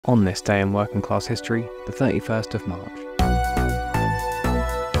On this day in working class history, the 31st of March.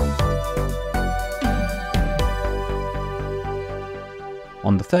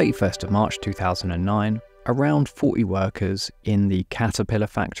 On the 31st of March 2009, around 40 workers in the Caterpillar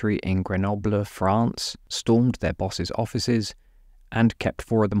factory in Grenoble, France, stormed their boss's offices and kept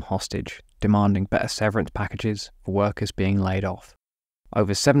 4 of them hostage, demanding better severance packages for workers being laid off.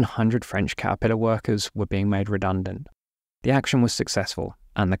 Over 700 French Caterpillar workers were being made redundant. The action was successful,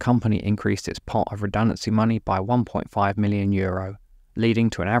 and the company increased its pot of redundancy money by €1.5 million, leading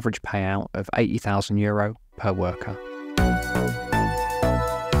to an average payout of €80,000 per worker.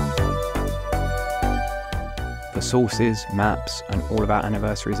 For sources, maps, and all of our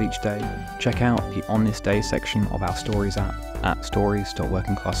anniversaries each day, check out the On This Day section of our Stories app at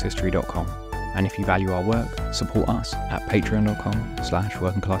stories.workingclasshistory.com. And if you value our work, support us at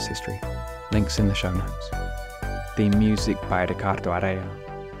patreon.com/workingclasshistory. Links in the show notes. Theme music by Ricardo Arrea.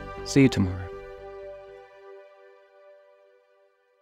 See you tomorrow.